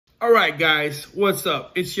All right, guys, what's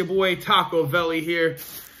up? It's your boy TacoVelli here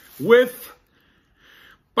with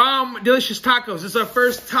Bomb Delicious Tacos. This is our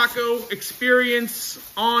first taco experience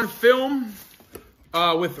on film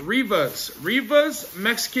with Riva's. Riva's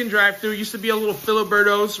Mexican drive-thru used to be a little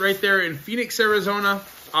Filiberto's right there in Phoenix, Arizona,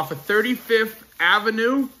 off of 35th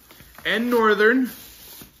Avenue and Northern.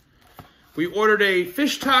 We ordered a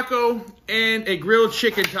fish taco and a grilled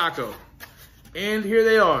chicken taco. And here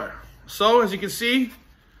they are. So, as you can see,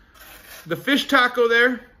 the fish taco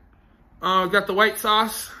there, got the white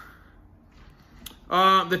sauce.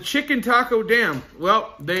 The chicken taco, damn.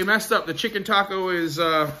 Well, they messed up. The chicken taco is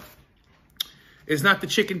not the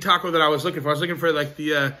chicken taco that I was looking for. I was looking for like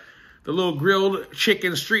the little grilled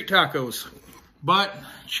chicken street tacos. But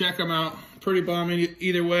check them out. Pretty bomb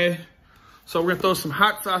either way. So we're gonna throw some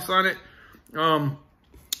hot sauce on it. I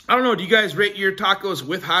don't know, do you guys rate your tacos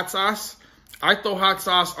with hot sauce? I throw hot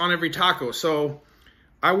sauce on every taco, so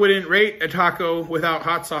I wouldn't rate a taco without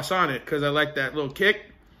hot sauce on it because I like that little kick.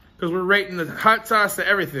 Because we're rating the hot sauce to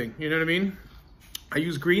everything, you know what I mean? I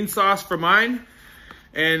use green sauce for mine.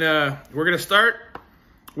 And we're gonna start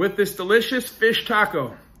with this delicious fish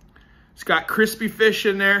taco. It's got crispy fish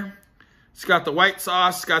in there. It's got the white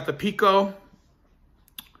sauce, it's got the pico.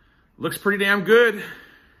 Looks pretty damn good.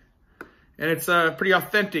 And it's pretty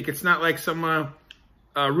authentic. It's not like some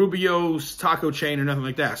Rubio's taco chain or nothing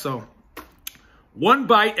like that. So one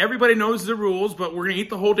bite, everybody knows the rules, but we're gonna eat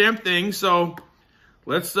the whole damn thing. So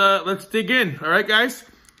let's dig in. All right, guys.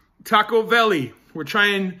 TacoVelli. We're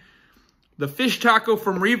trying the fish taco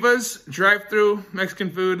from Riva's drive-thru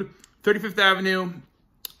Mexican food, 35th Avenue,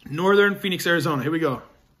 Northern Phoenix, Arizona. Here we go.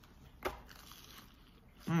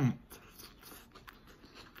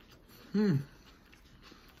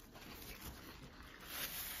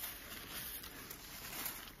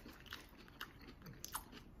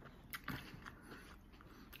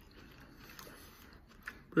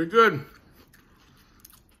 Pretty good.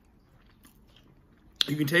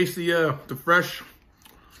 You can taste the fresh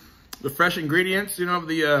ingredients, you know, of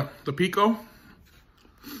the pico.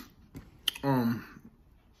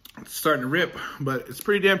 It's starting to rip, but it's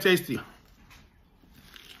pretty damn tasty.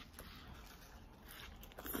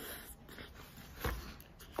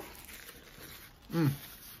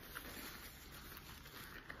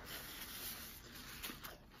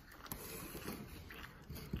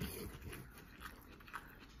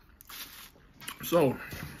 So,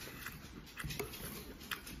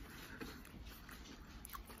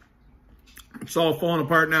 it's all falling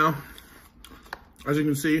apart now, as you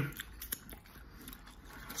can see.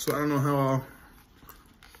 So I don't know how I'll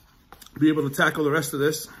be able to tackle the rest of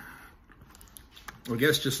this. I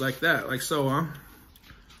guess just like that, like so, huh?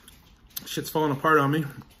 Shit's falling apart on me.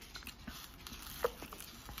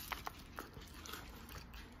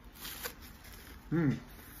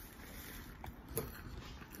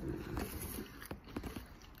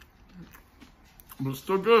 But it's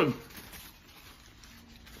still good.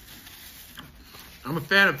 I'm a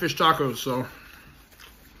fan of fish tacos, so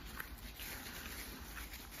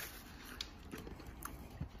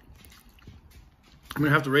I'm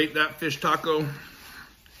gonna have to rate that fish taco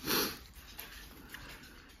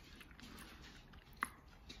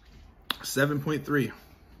 7.3.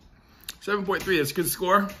 7.3, that's a good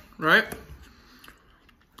score, right?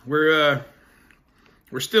 We're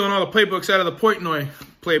stealing all the playbooks out of the Portnoy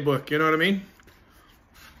playbook, you know what I mean?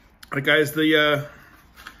 That guy's the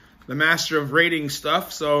master of rating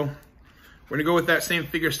stuff, so we're gonna go with that same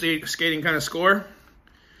figure skating kind of score.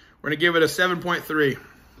 We're gonna give it a 7.3.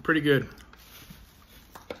 Pretty good.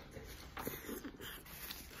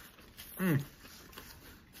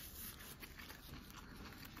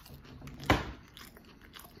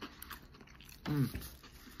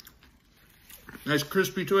 Nice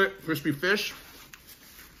crispy to it, crispy fish.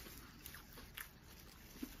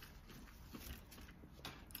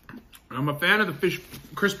 I'm a fan of the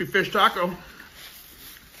crispy fish taco.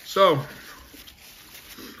 So,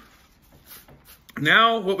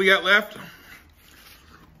 now what we got left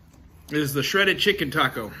is the shredded chicken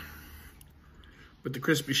taco with the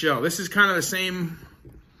crispy shell. This is kind of the same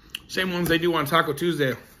ones they do on Taco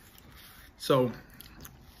Tuesday. So,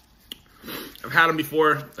 I've had them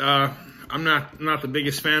before. I'm not the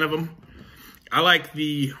biggest fan of them. I like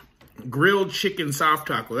the grilled chicken soft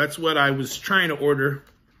taco. That's what I was trying to order.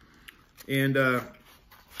 And,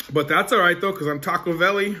 but that's all right though, because I'm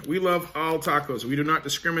TacoVelli. We love all tacos. We do not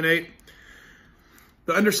discriminate.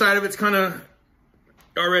 The underside of it's kind of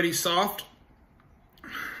already soft.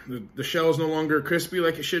 The shell is no longer crispy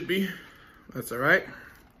like it should be. That's all right.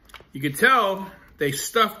 You can tell they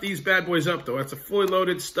stuffed these bad boys up though. That's a fully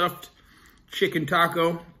loaded stuffed chicken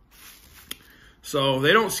taco. So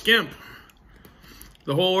they don't skimp.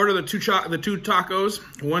 The whole order, the two tacos,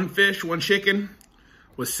 1 fish, 1 chicken,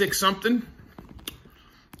 was $6 something.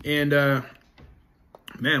 And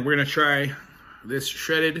man, we're gonna try this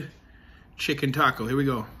shredded chicken taco. Here we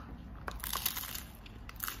go.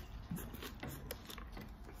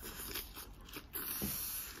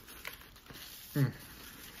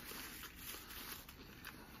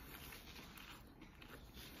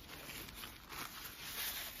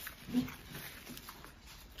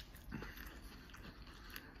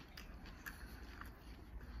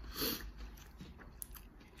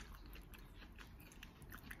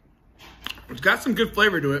 It's got some good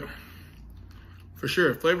flavor to it, for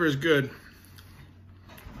sure. Flavor is good.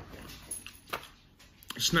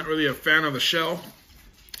 Just not really a fan of the shell.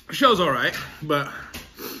 The shell's all right, but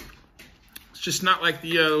it's just not like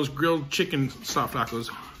the those grilled chicken soft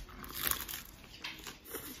tacos.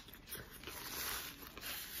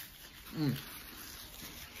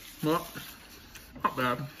 Well, not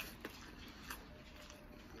bad.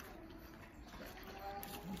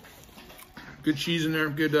 Good cheese in there,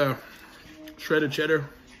 good shredded cheddar.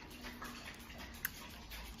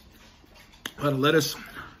 A lot of lettuce.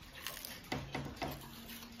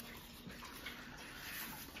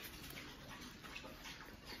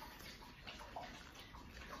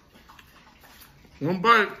 One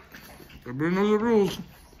bite. Everybody knows the rules.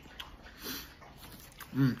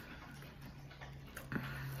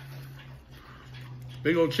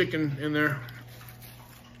 Big old chicken in there.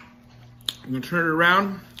 I'm gonna turn it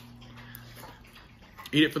around.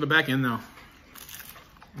 Eat it for the back end now.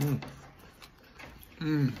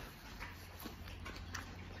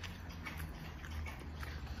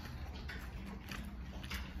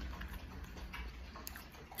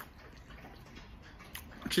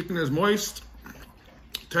 Chicken is moist,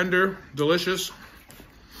 tender, delicious.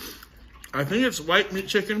 I think it's white meat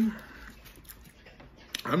chicken.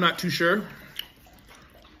 I'm not too sure.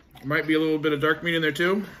 Might be a little bit of dark meat in there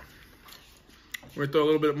too. We're gonna throw a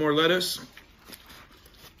little bit more lettuce.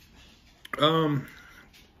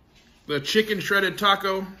 The chicken shredded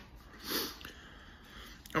taco,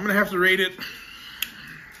 I'm gonna have to rate it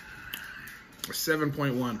a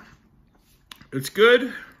 7.1. It's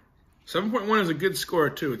good. 7.1 is a good score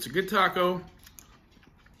too. It's a good taco.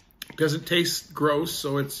 It doesn't taste gross,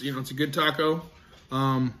 so it's, you know, it's a good taco.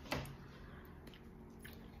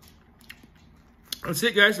 That's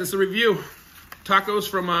it, guys. That's the review. Tacos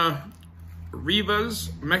from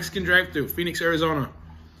Riva's Mexican drive-thru, Phoenix, Arizona.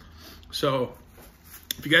 So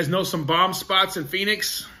if you guys know some bomb spots in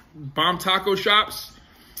Phoenix, bomb taco shops,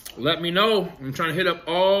 let me know. I'm trying to hit up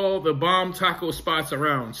all the bomb taco spots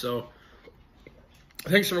around. So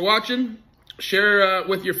thanks for watching. Share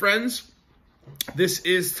with your friends. This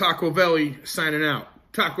is TacoVelli signing out.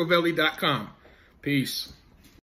 TacoVelli.com. Peace.